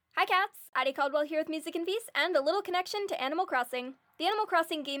Cats! Adi Caldwell here with Music and Feast and a little connection to Animal Crossing. The Animal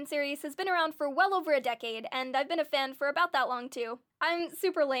Crossing game series has been around for well over a decade, and I've been a fan for about that long too. I'm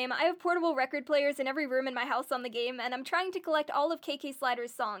super lame. I have portable record players in every room in my house on the game, and I'm trying to collect all of KK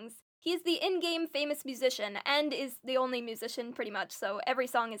Slider's songs. He's the in-game famous musician, and is the only musician pretty much, so every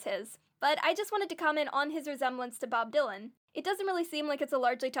song is his. But I just wanted to comment on his resemblance to Bob Dylan. It doesn't really seem like it's a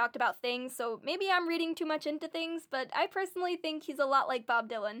largely talked about thing, so maybe I'm reading too much into things, but I personally think he's a lot like Bob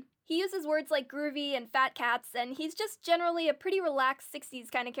Dylan. He uses words like groovy and fat cats, and he's just generally a pretty relaxed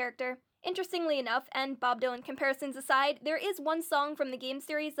 60s kind of character. Interestingly enough, and Bob Dylan comparisons aside, there is one song from the game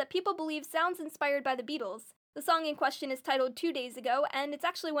series that people believe sounds inspired by the Beatles. The song in question is titled 2 Days Ago, and it's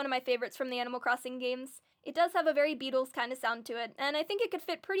actually one of my favorites from the Animal Crossing games. It does have a very Beatles kind of sound to it, and I think it could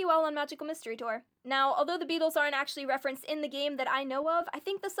fit pretty well on Magical Mystery Tour. Now, although the Beatles aren't actually referenced in the game that I know of, I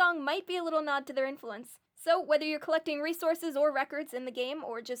think the song might be a little nod to their influence. So, whether you're collecting resources or records in the game,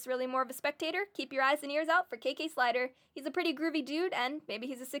 or just really more of a spectator, keep your eyes and ears out for KK Slider. He's a pretty groovy dude, and maybe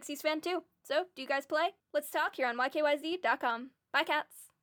he's a 60s fan too. So, do you guys play? Let's talk here on YKYZ.com. Bye, cats!